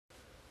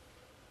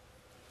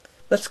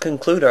Let's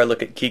conclude our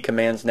look at key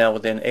commands now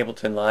within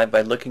Ableton Live by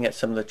looking at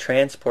some of the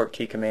transport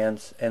key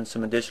commands and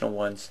some additional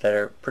ones that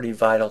are pretty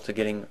vital to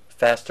getting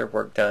faster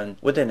work done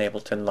within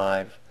Ableton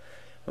Live.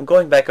 I'm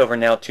going back over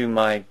now to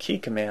my key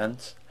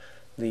commands,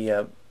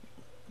 the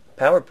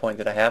PowerPoint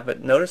that I have,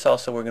 but notice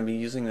also we're going to be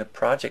using the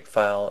project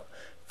file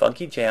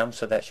Funky Jam,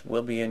 so that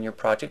will be in your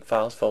project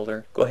files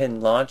folder. Go ahead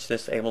and launch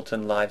this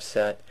Ableton Live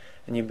set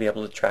and you'll be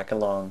able to track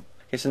along.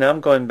 Okay, so now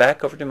I'm going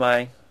back over to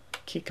my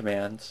key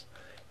commands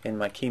in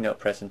my keynote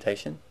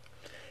presentation,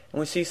 and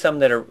we see some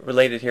that are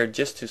related here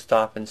just to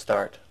stop and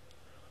start.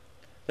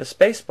 The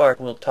space bar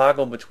will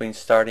toggle between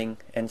starting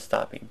and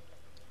stopping.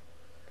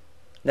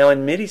 Now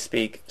in MIDI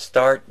speak,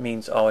 start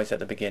means always at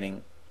the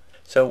beginning.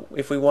 So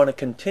if we want to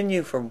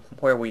continue from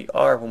where we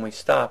are when we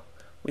stop,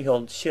 we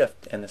hold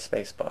shift and the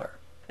space bar.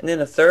 And then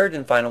a third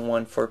and final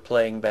one for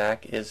playing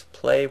back is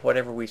play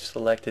whatever we've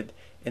selected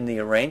in the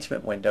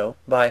arrangement window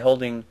by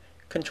holding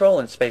Control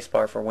and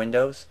spacebar for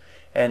Windows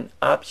and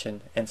Option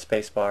and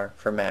spacebar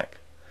for Mac.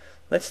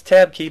 Let's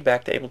tab key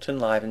back to Ableton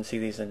Live and see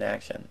these in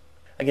action.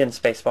 Again,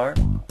 spacebar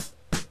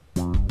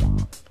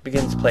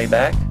begins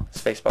playback,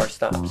 spacebar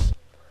stops.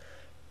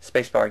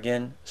 Spacebar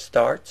again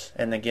starts,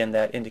 and again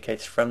that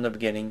indicates from the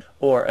beginning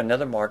or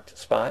another marked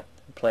spot.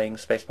 Playing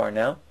spacebar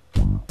now.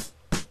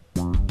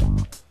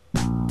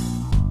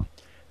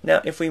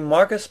 Now if we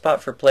mark a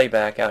spot for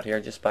playback out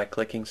here just by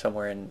clicking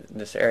somewhere in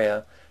this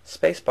area,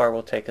 spacebar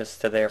will take us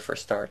to there for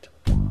start.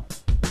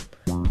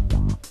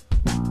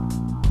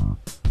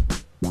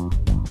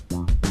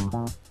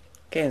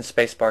 Okay, and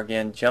spacebar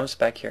again jumps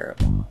back here.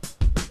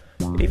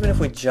 Even if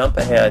we jump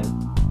ahead,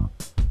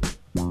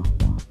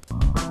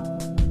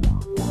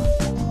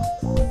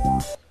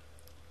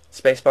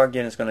 spacebar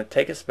again is going to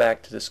take us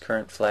back to this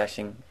current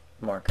flashing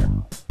marker.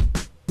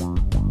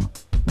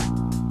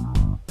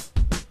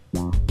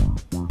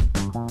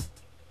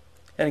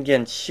 And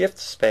again, shift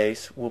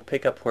space will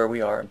pick up where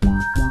we are.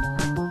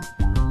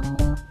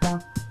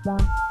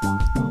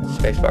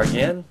 Spacebar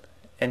again,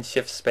 and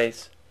shift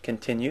space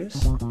continues.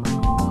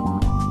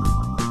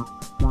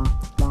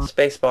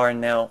 Spacebar,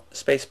 and now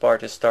spacebar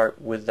to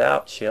start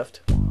without shift.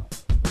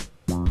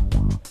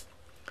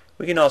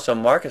 We can also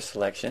mark a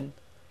selection.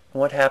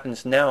 And what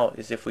happens now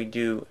is if we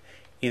do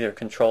either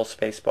Control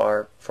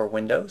spacebar for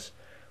Windows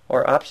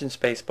or Option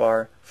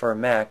spacebar for a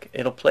Mac,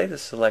 it'll play the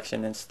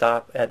selection and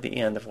stop at the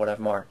end of what I've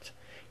marked.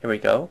 Here we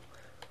go.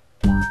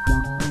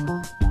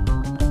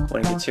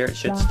 When it gets here, it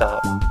should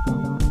stop.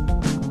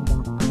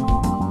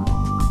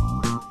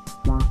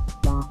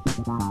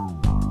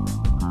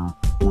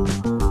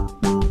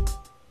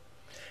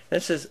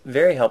 This is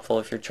very helpful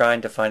if you're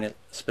trying to find a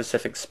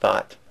specific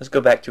spot. Let's go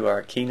back to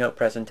our keynote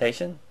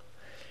presentation.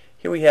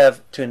 Here we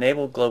have to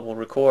enable global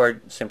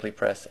record, simply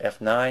press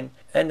F9,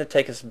 and to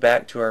take us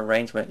back to our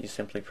arrangement, you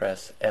simply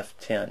press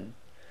F10.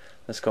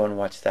 Let's go and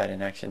watch that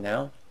in action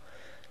now.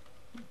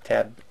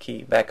 Tab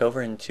key back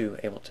over into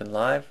Ableton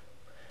Live.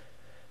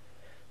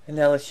 And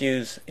now let's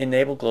use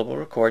enable global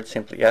record,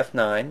 simply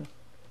F9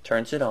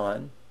 turns it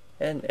on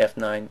and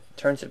F9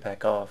 turns it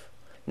back off.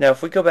 Now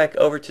if we go back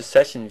over to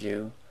session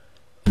view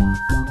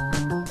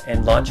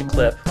and launch a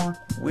clip,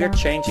 we're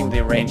changing the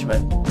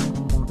arrangement.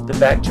 The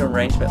back to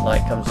arrangement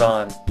light comes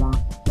on.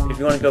 If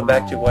you want to go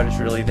back to what is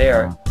really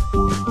there,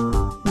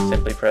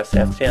 simply press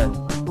F10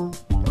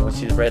 and we'll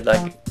see the red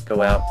light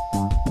go out.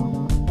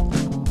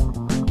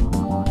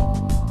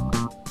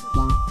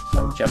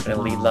 Jumping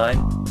a lead line.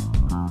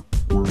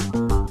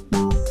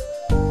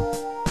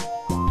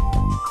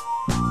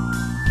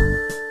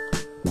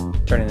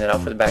 Turning that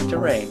off for the back to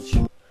range.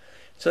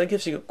 So that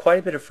gives you quite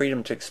a bit of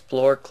freedom to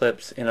explore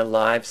clips in a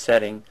live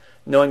setting,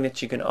 knowing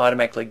that you can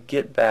automatically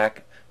get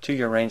back to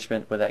your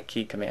arrangement with that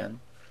key command.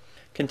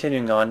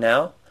 Continuing on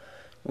now,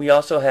 we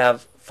also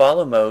have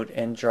follow mode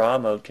and draw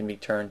mode can be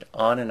turned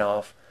on and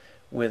off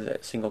with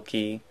a single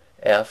key,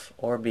 F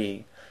or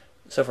B.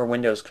 So for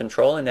Windows,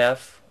 Control and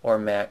F, or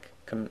Mac,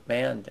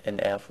 Command and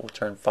F will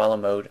turn follow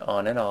mode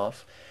on and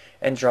off,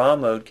 and draw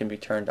mode can be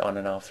turned on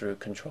and off through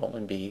Control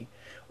and B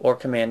or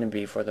Command and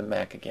B for the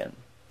Mac again.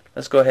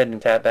 Let's go ahead and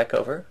tab back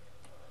over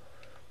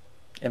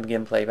and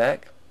begin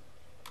playback,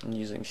 and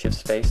using shift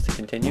space to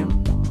continue.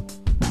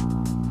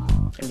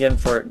 Again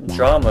for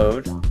draw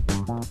mode,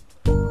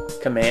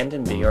 Command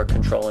and B or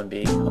Control and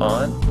B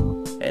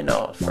on and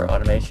off for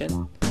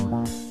automation.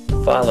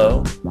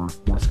 Follow,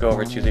 let's go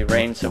over to the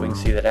range so we can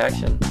see that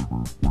action.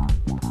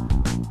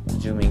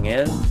 Zooming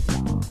in,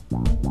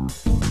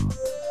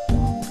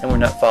 and we're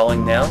not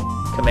following now.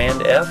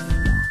 Command F,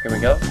 here we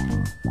go.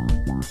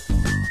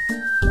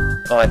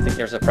 Oh, I think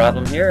there's a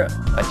problem here.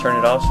 I turn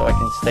it off so I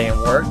can stay and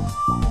work.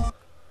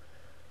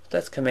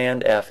 That's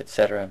Command F,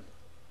 etc.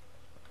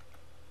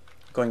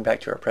 Going back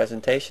to our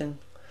presentation,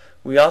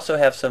 we also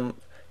have some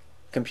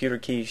computer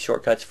key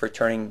shortcuts for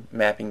turning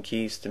mapping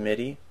keys to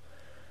MIDI,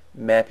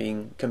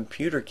 mapping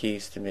computer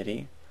keys to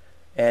MIDI,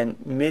 and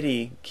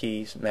MIDI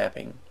keys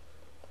mapping.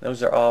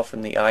 Those are all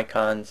from the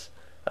icons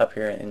up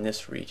here in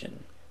this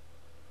region.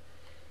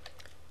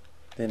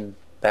 Then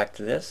back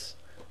to this.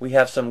 We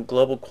have some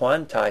global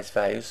quantized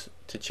values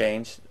to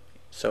change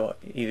So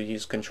either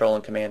use Control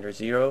and Command or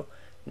 0,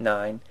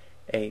 9,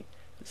 8,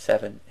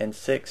 7, and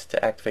 6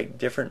 to activate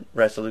different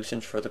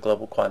resolutions for the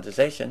global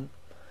quantization.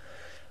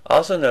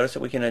 Also notice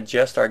that we can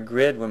adjust our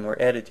grid when we're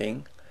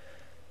editing.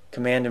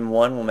 Command and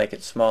 1 will make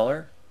it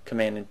smaller.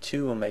 Command and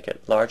 2 will make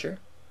it larger.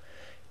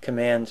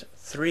 Command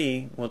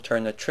 3 will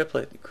turn the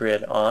triplet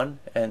grid on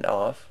and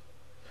off.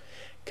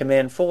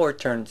 Command 4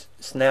 turns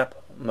snap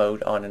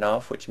mode on and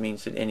off, which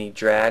means that any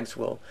drags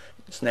will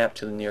snap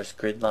to the nearest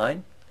grid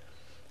line.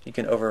 You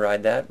can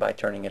override that by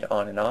turning it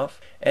on and off.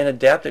 And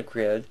adaptive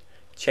grid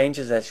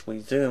changes as we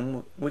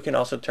zoom. We can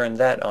also turn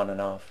that on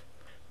and off.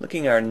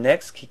 Looking at our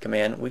next key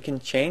command, we can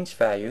change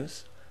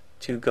values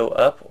to go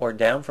up or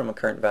down from a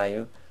current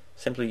value.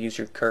 Simply use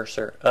your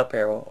cursor up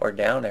arrow or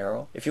down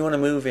arrow. If you want to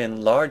move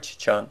in large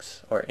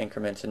chunks or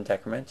increments and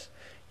decrements,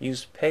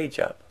 use page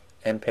up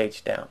and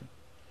page down.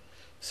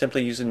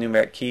 Simply use the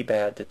numeric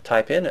keypad to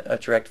type in a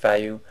direct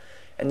value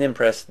and then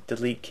press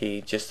delete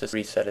key just to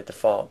reset a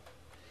default.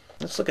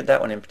 Let's look at that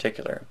one in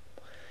particular.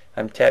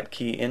 I'm tab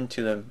key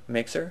into the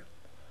mixer.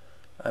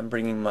 I'm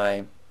bringing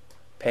my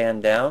pan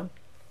down.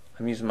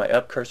 I'm using my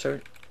up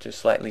cursor to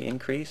slightly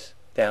increase,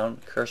 down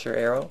cursor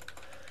arrow.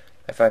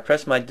 If I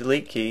press my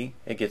delete key,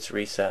 it gets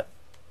reset.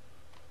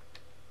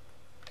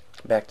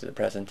 Back to the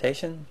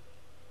presentation.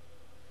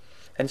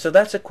 And so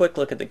that's a quick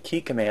look at the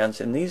key commands,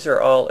 and these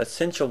are all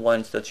essential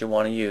ones that you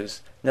want to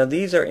use. Now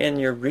these are in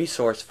your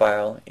resource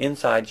file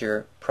inside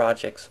your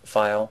projects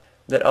file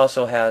that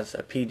also has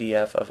a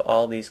PDF of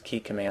all these key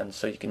commands,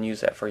 so you can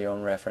use that for your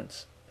own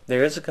reference.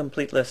 There is a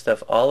complete list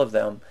of all of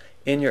them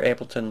in your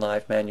Ableton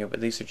Live manual,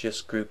 but these are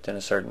just grouped in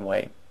a certain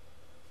way.